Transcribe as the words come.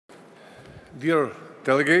Dear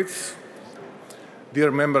delegates,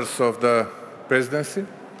 dear members of the Presidency,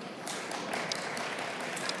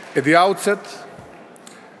 at the outset,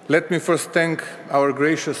 let me first thank our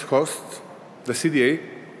gracious host, the CDA,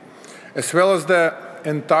 as well as the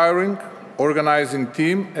entire organizing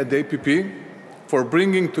team at the APP for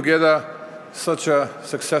bringing together such a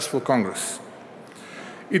successful Congress.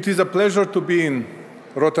 It is a pleasure to be in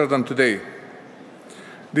Rotterdam today.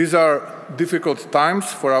 These are difficult times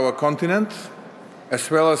for our continent, as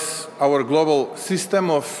well as our global system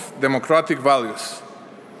of democratic values.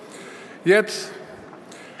 Yet,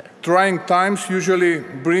 trying times usually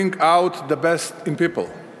bring out the best in people.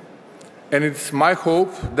 And it's my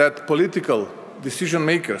hope that political decision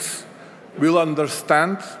makers will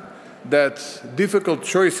understand that difficult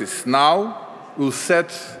choices now will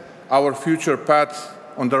set our future path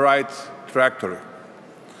on the right trajectory.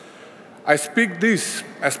 I speak this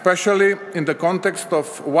especially in the context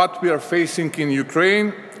of what we are facing in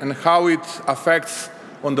Ukraine and how it affects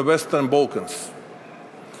on the Western Balkans.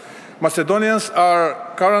 Macedonians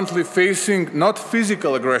are currently facing not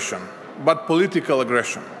physical aggression, but political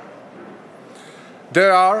aggression.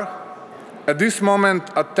 There are, at this moment,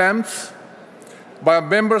 attempts by a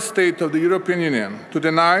member state of the European Union to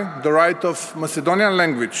deny the right of Macedonian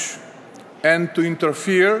language and to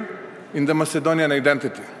interfere in the Macedonian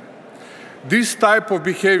identity. This type of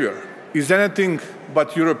behavior is anything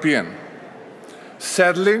but European.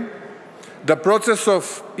 Sadly, the process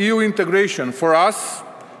of EU integration for us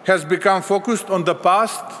has become focused on the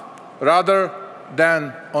past rather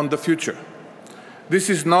than on the future. This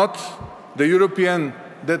is not the European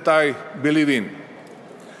that I believe in.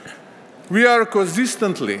 We are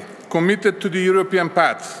consistently committed to the European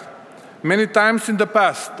path. Many times in the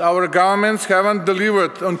past, our governments haven't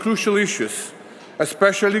delivered on crucial issues,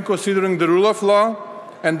 especially considering the rule of law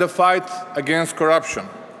and the fight against corruption.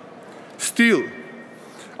 Still,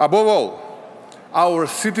 above all, our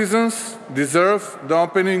citizens deserve the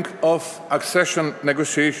opening of accession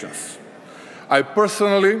negotiations. I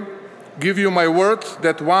personally give you my word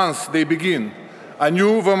that once they begin, a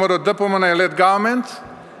new VMRO-DPMNE-led government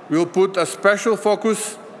will put a special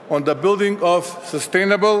focus on the building of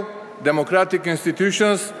sustainable democratic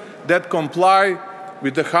institutions that comply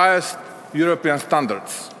with the highest European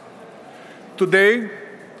standards. Today,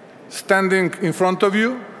 standing in front of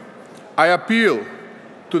you, I appeal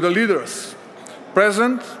to the leaders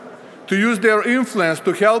present to use their influence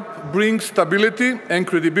to help bring stability and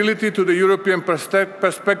credibility to the European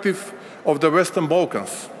perspective of the Western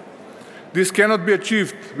Balkans. This cannot be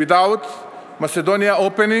achieved without Macedonia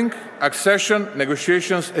opening accession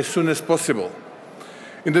negotiations as soon as possible.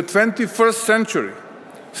 In the 21st century,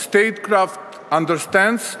 statecraft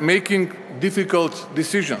understands making difficult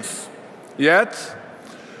decisions. Yet,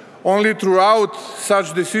 only throughout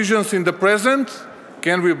such decisions in the present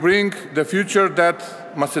can we bring the future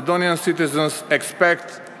that Macedonian citizens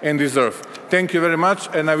expect and deserve. Thank you very much,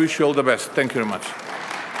 and I wish you all the best. Thank you very much.